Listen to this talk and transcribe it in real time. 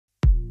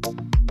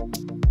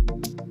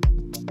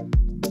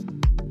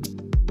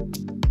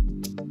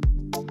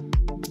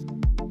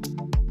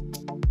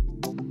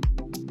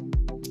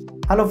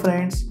Hello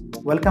friends,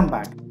 welcome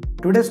back.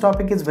 Today's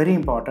topic is very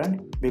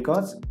important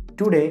because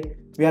today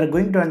we are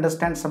going to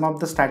understand some of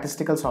the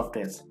statistical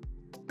softwares.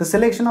 The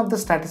selection of the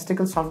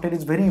statistical software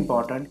is very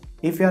important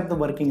if you are the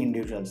working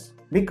individuals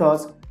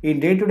because in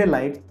day-to-day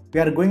life we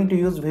are going to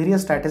use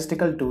various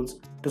statistical tools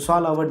to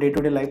solve our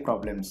day-to-day life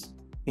problems.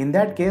 In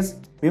that case,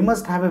 we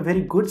must have a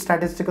very good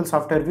statistical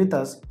software with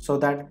us so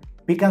that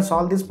we can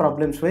solve these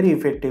problems very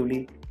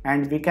effectively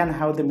and we can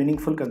have the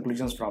meaningful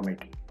conclusions from it.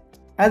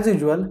 As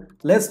usual,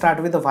 let's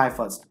start with the why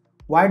first.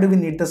 Why do we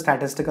need the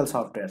statistical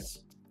softwares?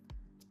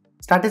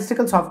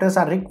 Statistical softwares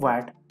are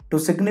required to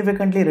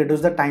significantly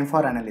reduce the time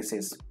for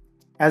analysis.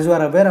 As you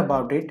are aware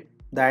about it,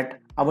 that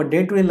our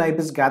day-to-day life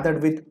is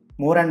gathered with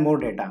more and more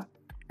data.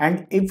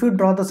 And if you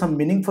draw some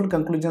meaningful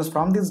conclusions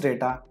from this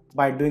data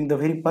by doing the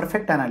very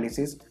perfect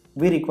analysis,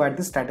 we require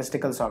the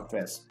statistical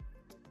softwares.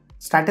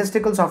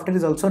 Statistical software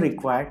is also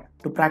required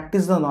to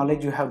practice the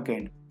knowledge you have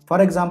gained.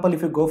 For example,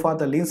 if you go for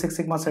the Lean Six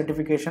Sigma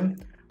certification,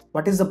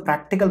 what is the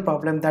practical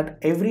problem that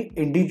every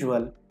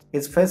individual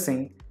is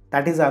facing?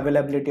 That is the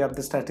availability of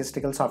the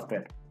statistical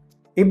software.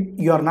 If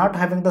you are not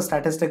having the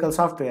statistical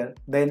software,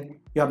 then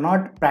you are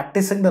not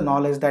practicing the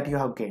knowledge that you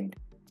have gained.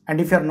 And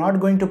if you are not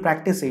going to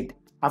practice it,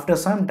 after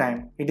some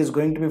time, it is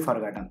going to be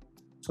forgotten.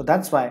 So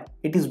that's why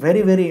it is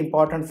very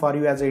important for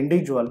you as an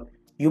individual.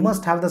 You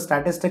must have the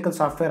statistical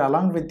software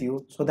along with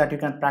you so that you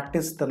can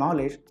practice the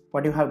knowledge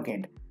what you have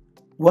gained.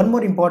 One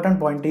more important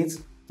point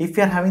is, if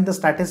you are having the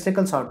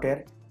statistical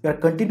software, you are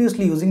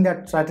continuously using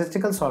that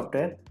statistical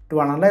software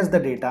to analyze the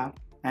data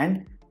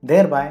and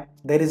thereby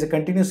there is a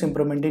continuous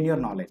improvement in your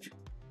knowledge.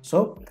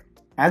 So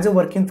as a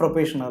working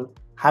professional,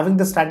 having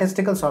the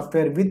statistical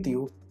software with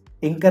you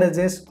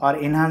encourages or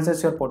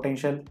enhances your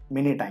potential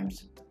many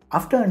times.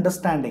 After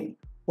understanding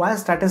why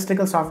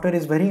statistical software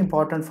is very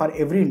important for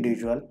every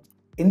individual,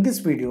 in this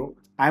video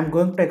I am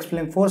going to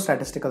explain 4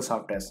 statistical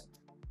softwares.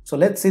 So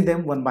let's see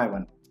them one by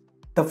one.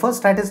 The first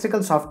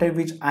statistical software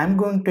which I am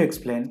going to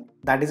explain,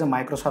 that is a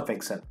Microsoft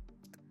Excel.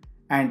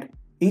 And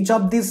each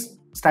of these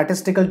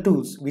statistical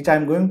tools which I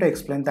am going to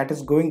explain, that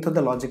is going through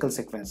the logical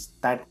sequence,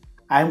 that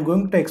I am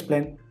going to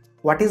explain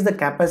what is the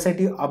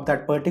capacity of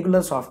that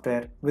particular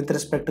software with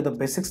respect to the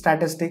basic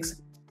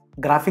statistics,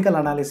 graphical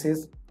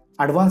analysis,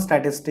 advanced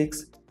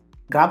statistics,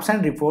 graphs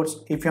and reports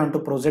if you want to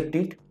project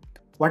it,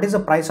 what is the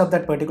price of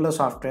that particular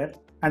software,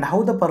 and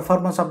how the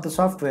performance of the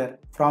software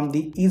from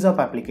the ease of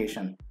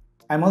application.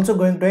 I am also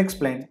going to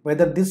explain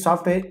whether this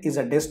software is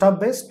a desktop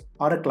based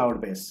or a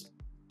cloud based.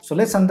 So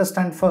let's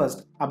understand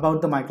first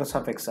about the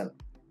Microsoft Excel.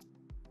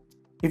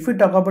 If we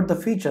talk about the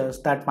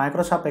features that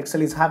Microsoft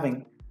Excel is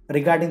having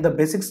regarding the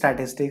basic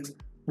statistics,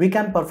 we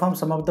can perform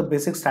some of the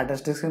basic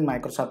statistics in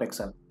Microsoft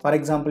Excel. For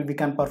example, we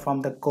can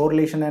perform the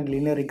correlation and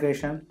linear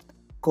regression,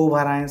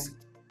 covariance,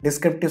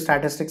 descriptive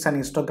statistics and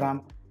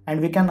histogram, and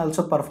we can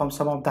also perform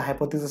some of the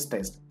hypothesis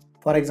tests.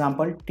 For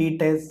example,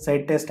 t-test,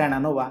 z-test and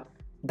ANOVA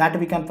that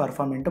we can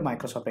perform into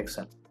Microsoft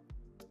Excel.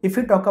 If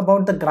we talk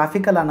about the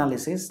graphical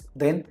analysis,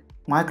 then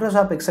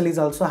Microsoft Excel is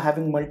also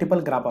having multiple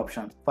graph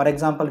options. For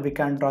example, we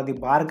can draw the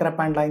bar graph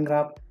and line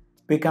graph,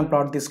 we can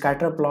plot the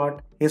scatter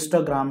plot,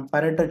 histogram,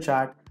 Pareto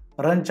chart,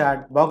 run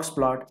chart, box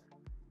plot,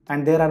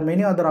 and there are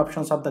many other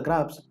options of the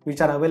graphs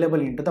which are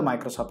available into the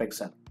Microsoft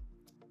Excel.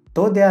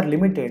 Though they are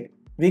limited,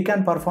 we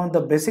can perform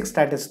the basic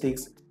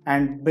statistics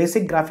and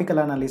basic graphical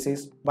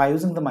analysis by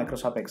using the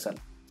Microsoft Excel.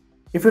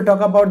 If you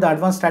talk about the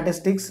advanced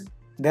statistics,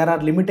 there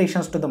are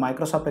limitations to the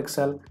Microsoft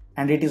Excel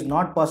and it is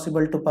not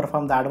possible to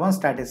perform the advanced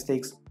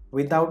statistics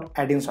without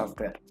add-in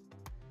software.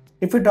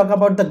 If we talk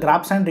about the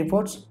graphs and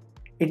reports,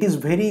 it is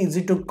very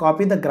easy to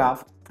copy the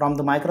graph from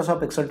the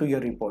Microsoft Excel to your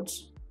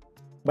reports.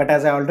 But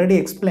as I already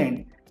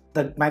explained,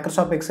 the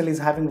Microsoft Excel is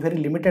having very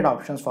limited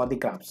options for the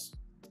graphs.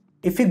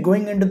 If we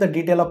going into the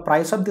detail of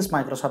price of this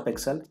Microsoft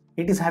Excel,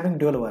 it is having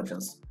dual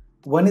versions.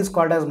 One is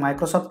called as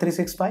Microsoft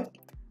 365,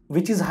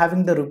 which is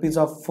having the rupees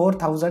of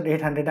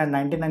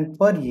 4,899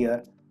 per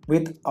year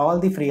with all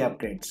the free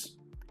upgrades,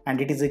 and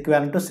it is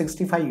equivalent to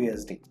 65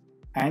 USD.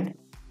 And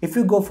if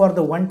you go for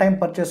the one-time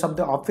purchase of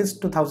the Office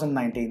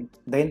 2019,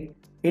 then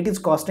it is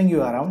costing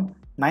you around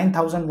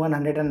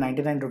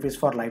 9,199 rupees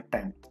for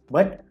lifetime,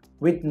 but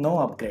with no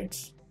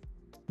upgrades.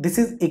 This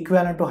is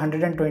equivalent to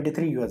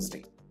 123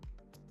 USD.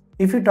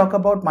 If you talk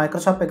about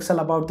Microsoft Excel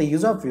about the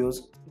ease of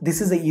use,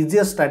 this is the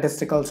easiest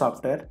statistical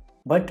software,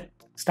 but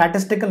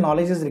statistical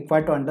knowledge is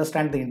required to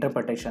understand the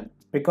interpretation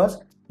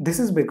because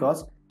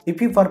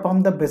if you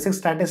perform the basic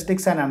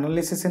statistics and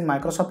analysis in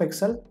Microsoft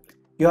Excel,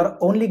 you are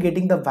only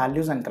getting the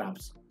values and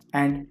graphs,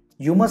 and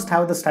you must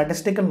have the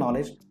statistical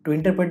knowledge to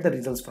interpret the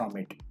results from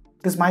it.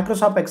 This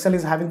Microsoft Excel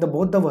is having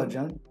both the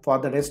version for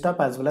the desktop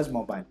as well as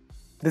mobile.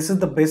 This is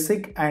the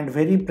basic and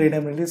very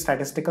predominantly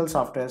statistical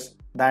softwares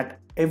that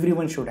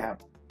everyone should have.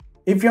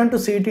 If you want to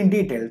see it in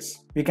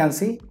details, we can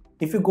see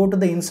if you go to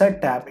the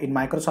Insert tab in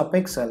Microsoft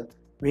Excel,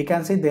 we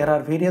can see there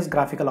are various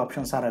graphical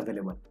options are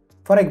available.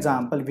 For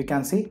example, we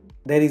can see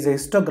there is a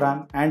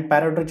histogram and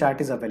parameter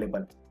chart is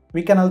available.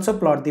 We can also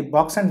plot the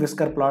box and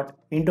whisker plot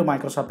into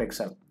Microsoft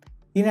Excel.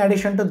 In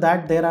addition to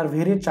that, there are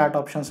various chart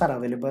options are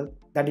available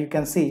that you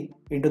can see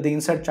into the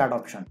insert chart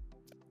option.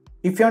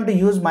 If you want to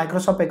use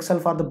Microsoft Excel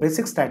for the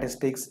basic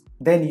statistics,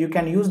 then you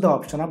can use the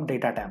option of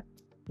DATAtab.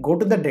 Go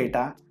to the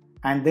data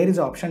and there is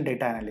option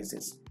data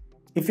analysis.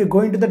 If you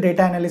go into the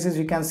data analysis,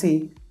 you can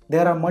see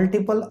there are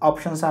multiple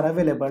options are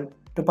available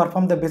to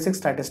perform the basic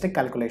statistic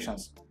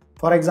calculations.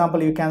 For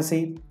example, you can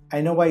see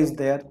ANOVA is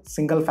there,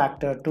 single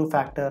factor, two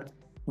factor,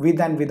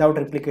 with and without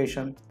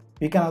replication.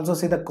 You can also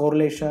see the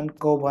correlation,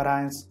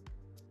 covariance,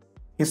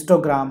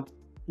 histogram,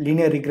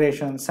 linear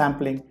regression,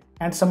 sampling,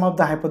 and some of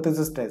the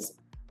hypothesis tests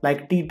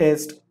like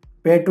t-test,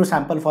 pair to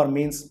sample for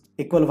means,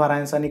 equal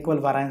variance, unequal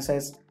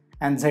variances,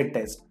 and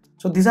z-test.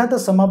 So these are the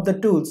some of the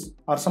tools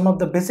or some of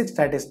the basic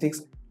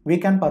statistics we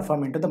can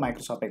perform into the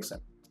Microsoft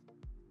Excel.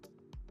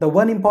 The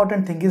one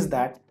important thing is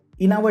that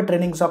in our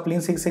trainings of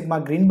Lean Six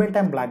Sigma Green Belt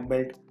and Black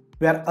Belt,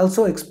 we are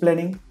also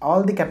explaining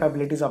all the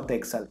capabilities of the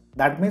Excel.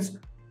 That means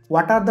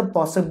what are the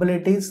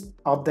possibilities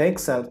of the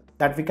Excel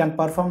that we can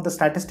perform the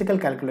statistical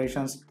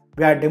calculations.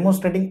 We are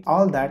demonstrating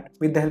all that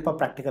with the help of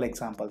practical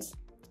examples.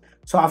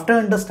 So after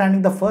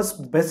understanding the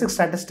first basic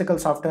statistical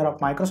software of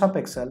Microsoft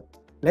Excel,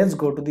 let's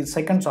go to the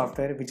second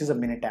software, which is a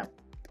Minitab.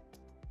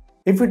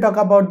 If we talk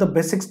about the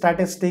basic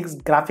statistics,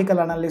 graphical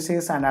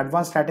analysis and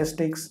advanced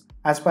statistics,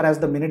 as far as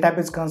the Minitab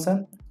is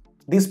concerned,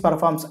 this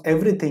performs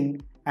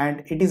everything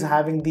and it is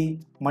having the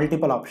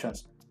multiple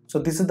options. So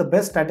this is the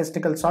best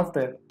statistical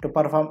software to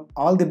perform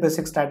all the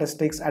basic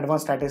statistics,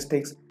 advanced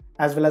statistics,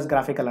 as well as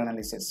graphical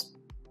analysis.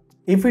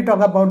 If we talk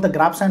about the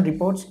graphs and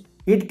reports,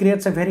 it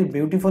creates a very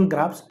beautiful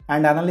graphs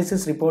and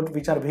analysis report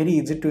which are very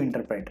easy to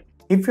interpret.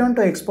 If you want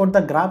to export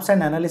the graphs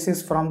and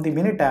analysis from the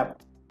Minitab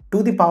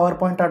to the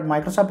PowerPoint or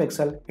Microsoft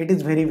Excel, it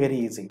is very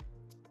easy.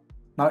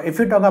 Now if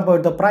we talk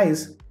about the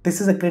price,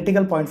 this is a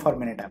critical point for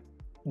Minitab.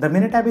 The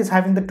Minitab is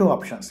having the two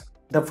options.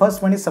 The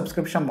first one is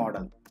subscription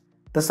model.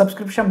 The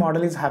subscription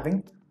model is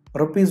having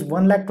rupees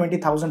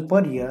 1,20,000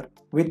 per year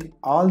with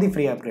all the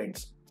free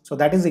upgrades. So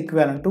that is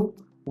equivalent to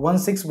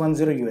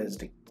 1610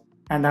 USD.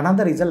 And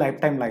another is a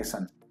lifetime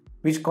license,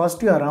 which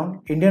cost you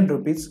around Indian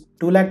rupees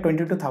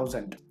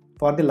 2,22,000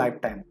 for the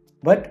lifetime,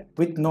 but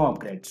with no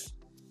upgrades.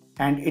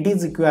 And it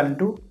is equivalent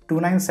to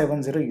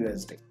 2970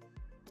 USD.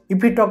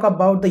 If we talk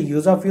about the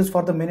use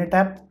for the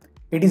Minitab,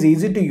 it is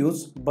easy to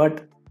use,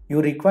 but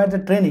you require the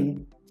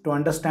training to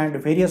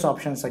understand various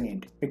options in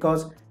it,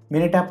 because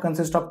Minitab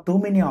consists of too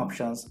many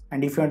options,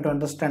 and if you want to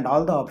understand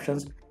all the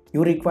options,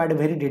 you require a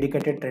very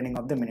dedicated training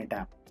of the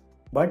Minitab.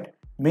 But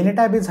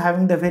Minitab is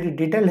having the very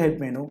detailed help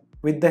menu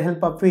with the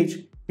help of which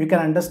you can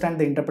understand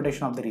the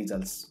interpretation of the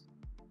results.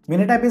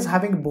 Minitab is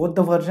having both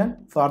the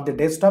version for the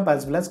desktop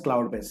as well as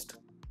cloud-based.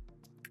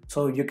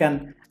 So you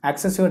can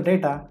access your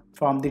data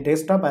from the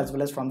desktop as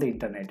well as from the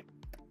internet.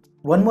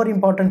 One more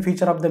important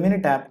feature of the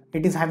Minitab,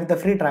 it is having the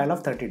free trial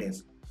of 30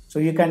 days. So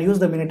you can use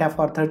the Minitab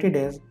for 30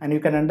 days and you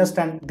can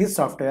understand this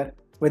software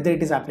whether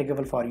it is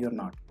applicable for you or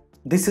not.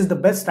 This is the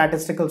best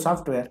statistical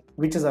software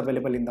which is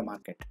available in the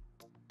market.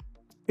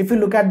 If you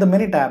look at the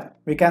Minitab,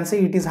 we can see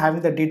it is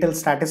having the detailed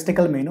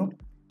statistical menu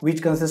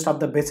which consists of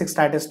the basic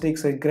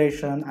statistics,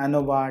 regression,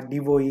 ANOVA,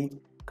 DOE,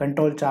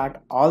 control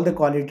chart, all the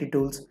quality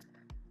tools,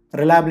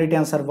 reliability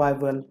and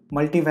survival,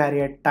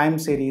 multivariate, time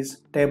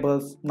series,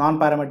 tables,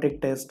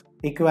 non-parametric test,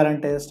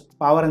 equivalent test,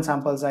 power and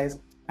sample size,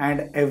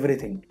 and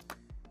everything.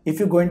 If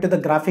you go into the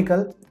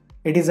graphical,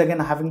 it is again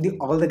having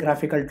all the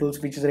graphical tools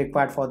which is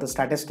required for the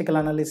statistical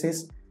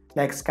analysis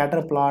like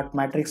scatter plot,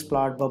 matrix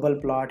plot, bubble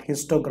plot,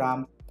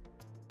 histogram,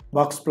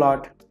 box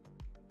plot,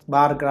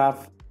 bar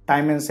graph,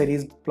 time and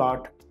series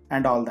plot,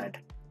 and all that.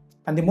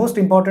 And the most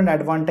important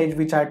advantage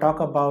which I talk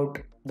about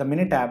the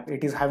Minitab,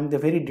 it is having the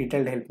very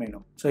detailed help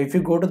menu. So if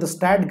you go to the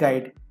stat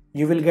guide,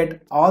 you will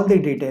get all the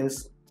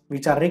details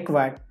which are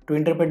required to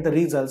interpret the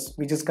results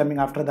which is coming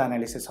after the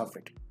analysis of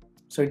it.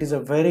 So it is a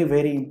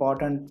very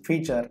important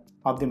feature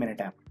of the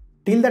Minitab.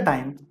 Till the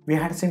time, we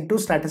had seen two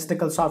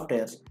statistical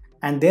softwares,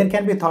 and there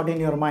can be thought in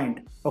your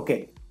mind,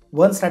 okay,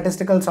 one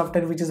statistical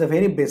software which is a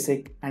very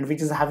basic and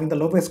which is having the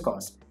lowest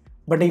cost.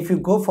 But if you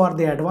go for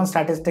the advanced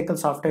statistical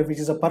software which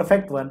is a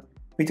perfect one,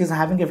 which is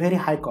having a very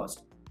high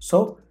cost.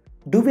 So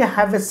do we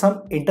have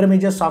some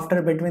intermediate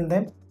software between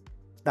them?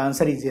 The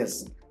answer is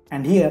yes.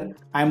 And here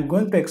I am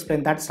going to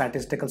explain that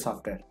statistical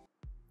software.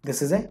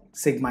 This is a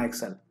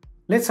SigmaXL.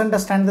 Let's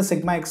understand the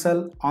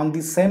SigmaXL on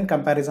the same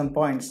comparison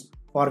points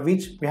for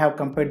which we have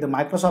compared the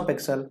Microsoft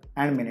Excel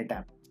and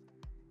Minitab.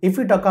 If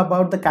we talk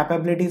about the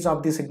capabilities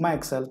of the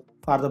SigmaXL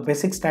for the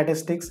basic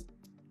statistics,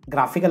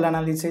 graphical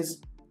analysis,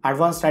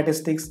 advanced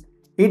statistics,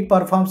 it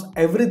performs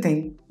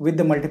everything with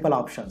the multiple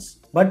options,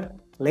 but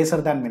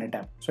lesser than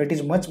Minitab. So it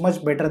is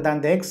much better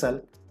than the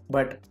Excel,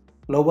 but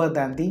lower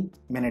than the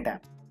Minitab.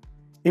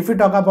 If we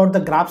talk about the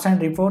graphs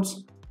and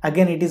reports,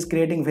 again it is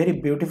creating very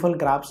beautiful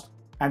graphs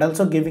and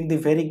also giving the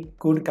very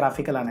good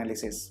graphical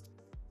analysis.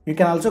 You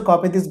can also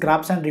copy these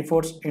graphs and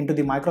reports into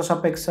the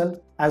Microsoft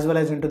Excel as well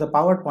as into the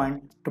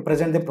PowerPoint to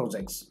present the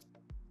projects.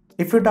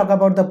 If you talk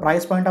about the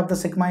price point of the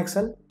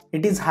SigmaXL,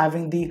 it is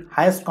having the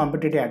highest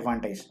competitive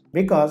advantage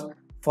because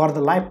for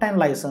the lifetime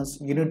license,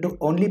 you need to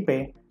only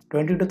pay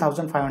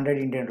 22,500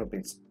 Indian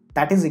rupees.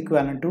 That is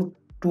equivalent to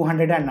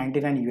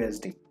 299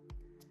 USD.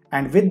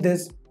 And with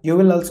this, you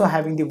will also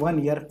having the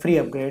 1 year free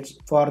upgrades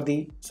for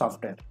the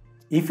software.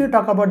 If you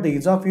talk about the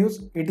ease of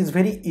use, it is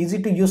very easy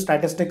to use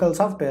statistical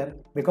software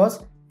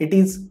because it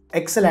is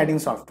Excel adding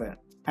software.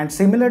 And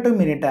similar to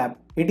Minitab,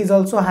 it is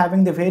also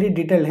having the very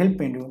detailed help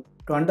menu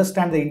to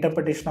understand the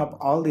interpretation of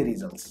all the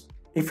results.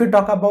 If you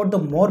talk about the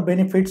more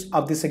benefits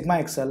of the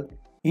SigmaXL,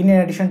 in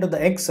addition to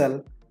the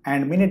Excel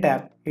and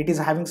Minitab, it is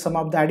having some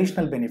of the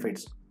additional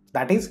benefits.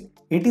 That is,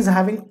 it is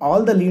having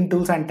all the lean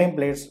tools and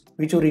templates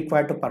which you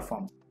require to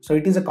perform. So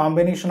it is a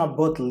combination of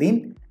both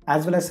lean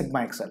as well as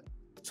SigmaXL.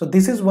 So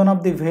this is one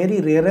of the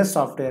very rarest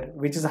software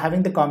which is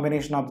having the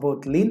combination of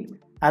both lean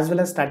as well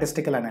as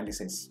statistical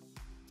analysis.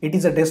 It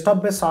is a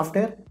desktop based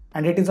software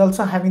and it is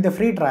also having the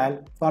free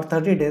trial for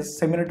 30 days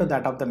similar to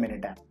that of the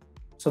Minitab.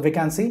 So we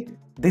can see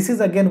this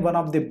is again one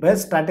of the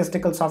best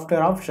statistical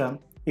software option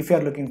if you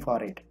are looking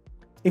for it.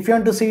 If you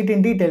want to see it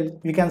in detail,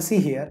 you can see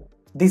here,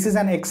 this is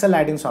an Excel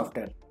adding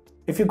software.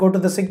 If you go to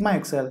the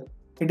SigmaXL,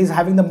 it is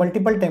having the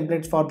multiple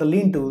templates for the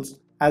lean tools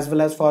as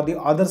well as for the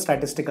other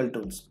statistical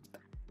tools.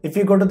 If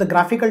you go to the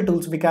graphical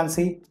tools, we can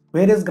see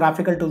various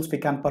graphical tools we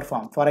can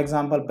perform. For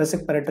example,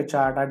 basic Pareto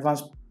chart,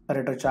 advanced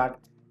Pareto chart,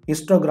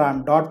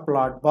 histogram, dot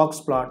plot, box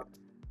plot,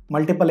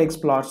 multiple X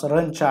plots,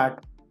 run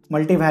chart,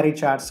 multivariate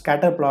charts,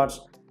 scatter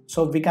plots.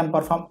 So we can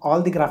perform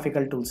all the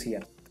graphical tools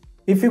here.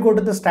 If you go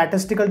to the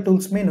statistical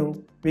tools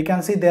menu, we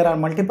can see there are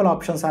multiple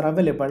options are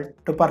available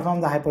to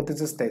perform the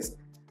hypothesis test,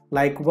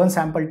 like one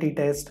sample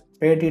t-test,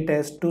 pair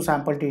t-test, two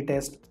sample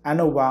t-test,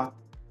 ANOVA,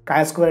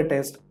 chi-square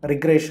test,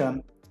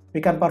 regression.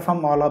 We can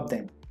perform all of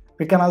them.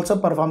 We can also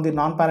perform the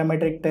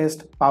non-parametric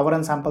test, power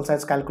and sample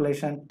size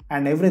calculation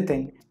and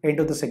everything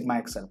into the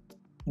SigmaXL.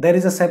 There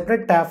is a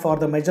separate tab for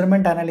the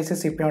measurement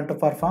analysis if you want to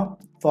perform,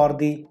 for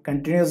the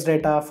continuous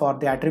data, for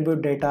the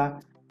attribute data.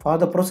 For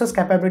the process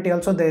capability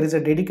also there is a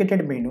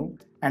dedicated menu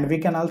and we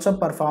can also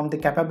perform the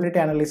capability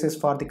analysis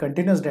for the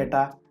continuous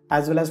data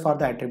as well as for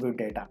the attribute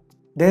data.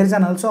 There is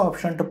an also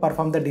option to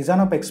perform the design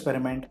of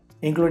experiment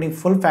including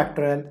full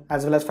factorial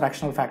as well as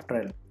fractional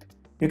factorial.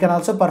 You can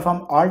also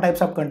perform all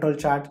types of control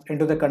charts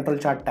into the control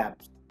chart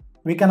tabs.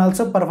 We can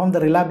also perform the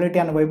reliability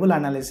and viable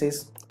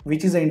analysis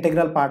which is an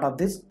integral part of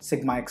this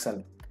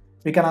SigmaXL.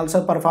 We can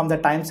also perform the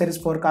time series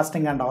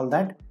forecasting and all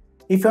that.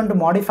 If you want to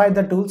modify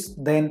the tools,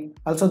 then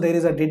also there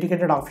is a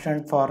dedicated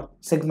option for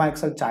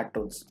SigmaXL chart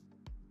tools.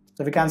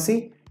 So we can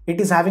see it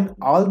is having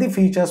all the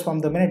features from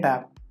the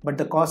Minitab, but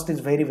the cost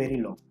is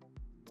very low.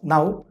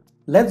 Now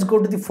let's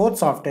go to the fourth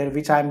software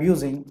which I am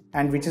using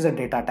and which is a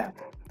DATAtab.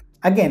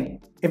 Again,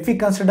 if we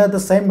consider the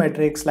same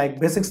metrics like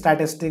basic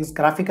statistics,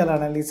 graphical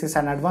analysis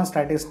and advanced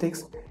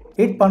statistics,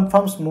 it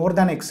performs more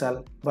than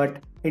Excel,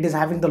 but it is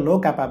having the low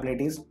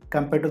capabilities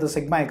compared to the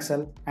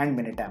SigmaXL and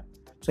Minitab.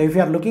 So if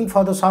you are looking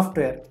for the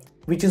software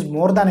which is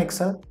more than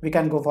Excel, we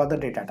can go for the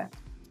DATAtab.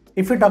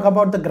 If we talk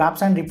about the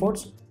graphs and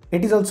reports,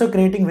 it is also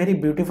creating very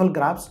beautiful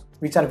graphs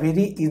which are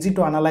very easy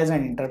to analyze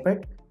and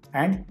interpret,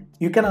 and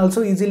you can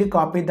also easily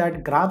copy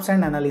that graphs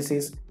and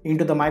analysis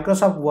into the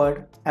Microsoft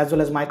Word as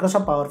well as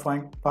Microsoft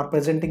PowerPoint for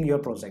presenting your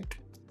project.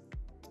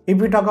 If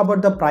we talk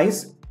about the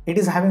price, it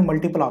is having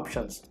multiple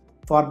options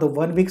for the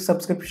 1 week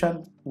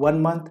subscription,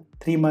 1 month,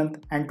 3 month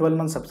and 12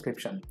 month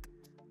subscription.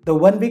 The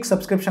 1 week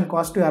subscription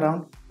costs you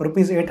around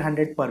rupees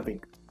 800 per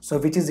week, so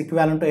which is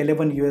equivalent to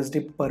 11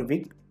 USD per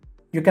week.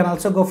 You can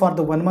also go for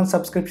the 1 month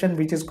subscription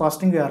which is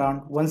costing you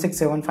around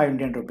 1675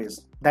 Indian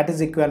rupees, that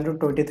is equivalent to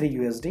 23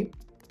 USD.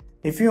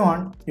 If you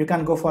want, you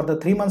can go for the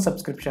 3 month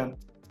subscription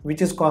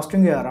which is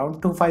costing you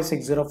around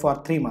 2560 for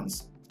 3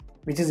 months,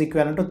 which is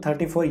equivalent to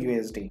 34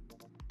 USD.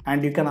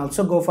 And you can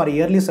also go for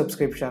yearly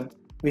subscription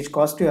which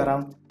costs you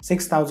around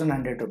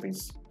 6100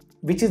 rupees,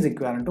 which is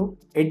equivalent to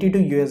 82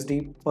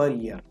 USD per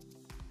year.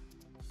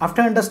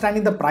 After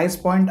understanding the price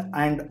point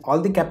and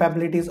all the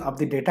capabilities of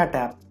the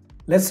DATAtab,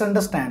 let's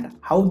understand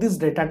how this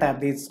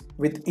DATAtab is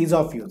with ease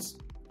of use.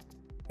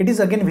 It is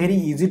again very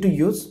easy to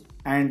use,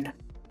 and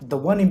the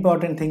one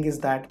important thing is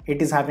that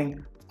it is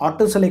having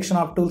auto selection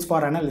of tools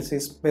for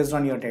analysis based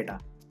on your data.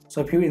 So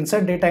if you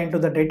insert data into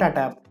the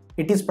DATAtab,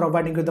 it is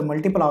providing you the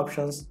multiple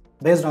options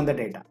based on the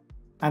data.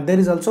 And there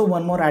is also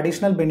one more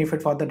additional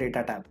benefit for the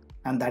DATAtab,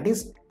 and that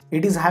is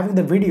it is having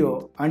the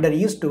video under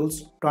ease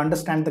tools to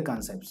understand the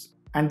concepts.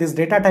 And this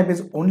DATAtab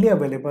is only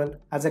available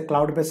as a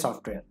cloud-based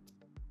software.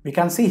 We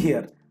can see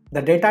here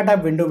the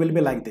DATAtab window will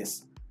be like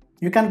this.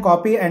 You can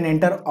copy and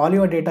enter all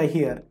your data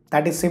here,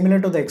 that is similar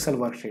to the Excel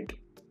worksheet.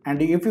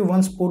 And if you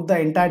once put the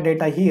entire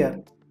data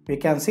here, we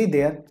can see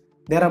there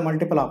are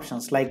multiple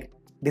options like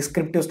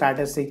descriptive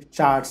statistics,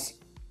 charts,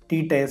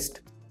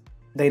 t-test,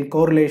 then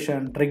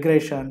correlation,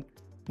 regression,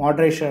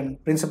 moderation,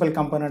 principal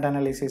component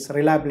analysis,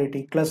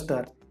 reliability,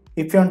 cluster.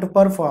 If you want to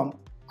perform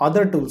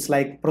other tools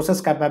like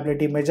process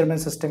capability, measurement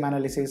system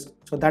analysis,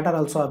 so that are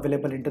also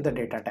available into the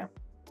DATAtab.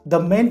 The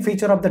main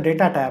feature of the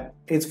DATAtab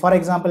is, for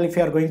example, if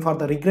you are going for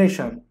the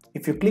regression,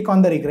 if you click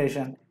on the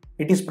regression,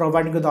 it is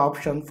providing you the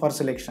option for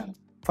selection.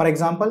 For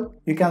example,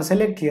 you can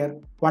select here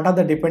what are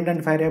the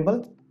dependent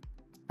variable,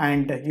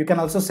 and you can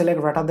also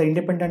select what are the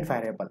independent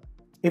variable.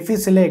 If we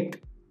select,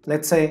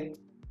 let's say,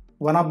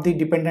 one of the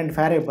dependent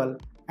variable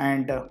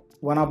and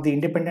one of the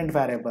independent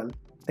variable,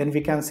 then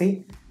we can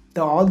see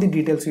all the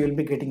details you will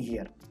be getting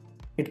here.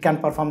 It can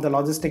perform the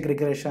logistic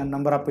regression,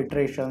 number of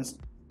iterations,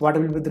 what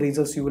will be the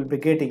results you will be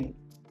getting,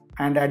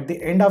 and at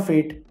the end of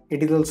it,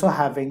 it is also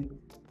having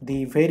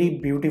the very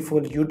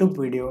beautiful YouTube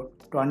video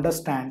to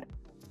understand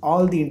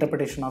all the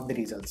interpretation of the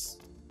results.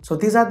 So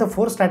these are the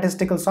 4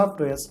 statistical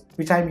softwares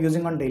which I am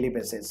using on daily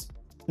basis.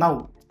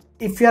 Now,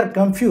 if you are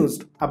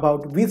confused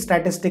about which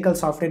statistical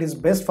software is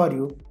best for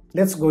you,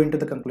 let's go into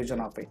the conclusion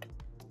of it.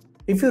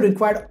 If you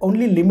require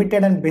only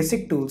limited and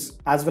basic tools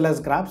as well as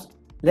graphs,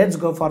 let's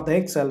go for the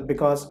Excel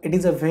because it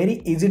is a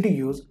very easy to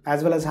use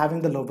as well as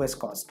having the lowest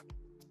cost.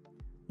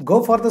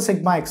 Go for the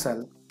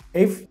SigmaXL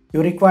if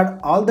you require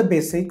all the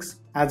basics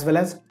as well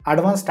as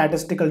advanced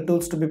statistical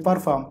tools to be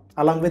performed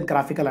along with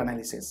graphical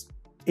analysis.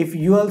 If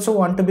you also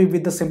want to be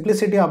with the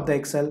simplicity of the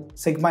Excel,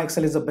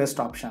 SigmaXL is the best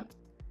option.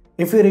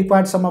 If you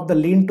require some of the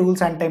lean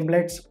tools and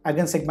templates,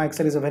 again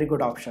SigmaXL is a very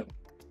good option.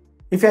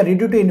 If you are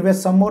ready to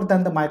invest some more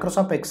than the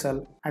Microsoft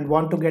Excel and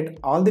want to get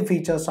all the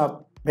features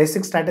of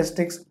basic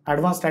statistics,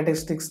 advanced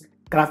statistics,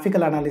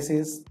 graphical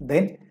analysis,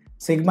 then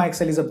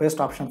SigmaXL is the best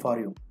option for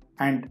you.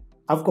 And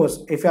of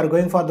course, if you are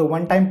going for the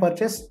one-time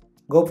purchase,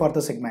 go for the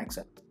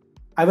SigmaXL.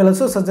 I will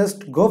also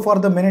suggest go for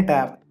the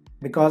Minitab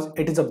because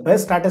it is the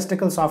best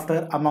statistical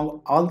software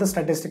among all the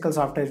statistical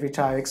softwares which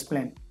I have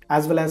explained,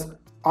 as well as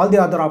all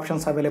the other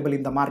options available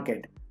in the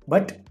market,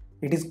 but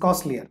it is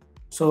costlier.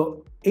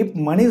 So if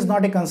money is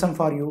not a concern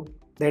for you,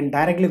 then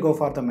directly go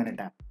for the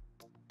Minitab.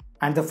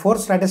 And the 4th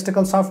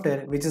statistical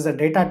software, which is the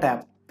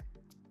DATAtab.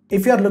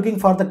 If you are looking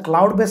for the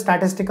cloud-based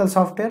statistical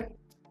software,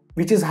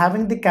 which is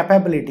having the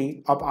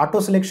capability of auto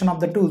selection of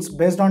the tools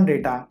based on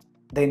data,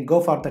 then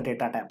go for the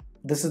DATAtab.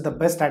 This is the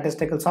best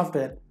statistical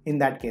software in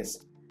that case.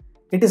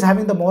 It is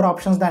having the more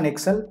options than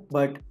Excel,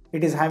 but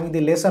it is having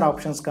the lesser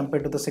options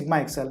compared to the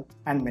SigmaXL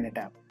and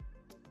Minitab.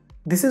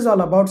 This is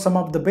all about some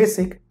of the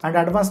basic and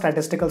advanced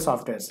statistical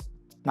softwares.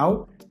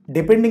 Now,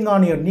 depending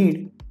on your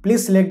need,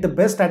 please select the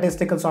best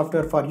statistical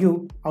software for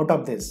you out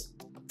of this.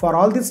 For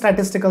all these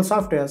statistical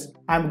softwares,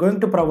 I am going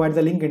to provide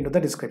the link into the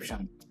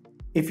description.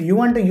 If you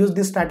want to use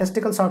this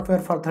statistical software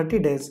for 30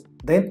 days,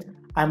 then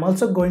I am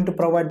also going to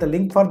provide the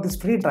link for these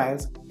free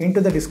trials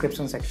into the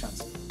description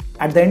sections.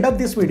 At the end of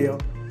this video,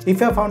 if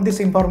you have found this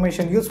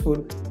information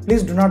useful,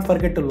 please do not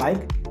forget to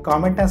like,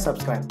 comment and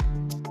subscribe.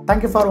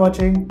 Thank you for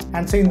watching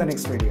and see you in the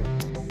next video.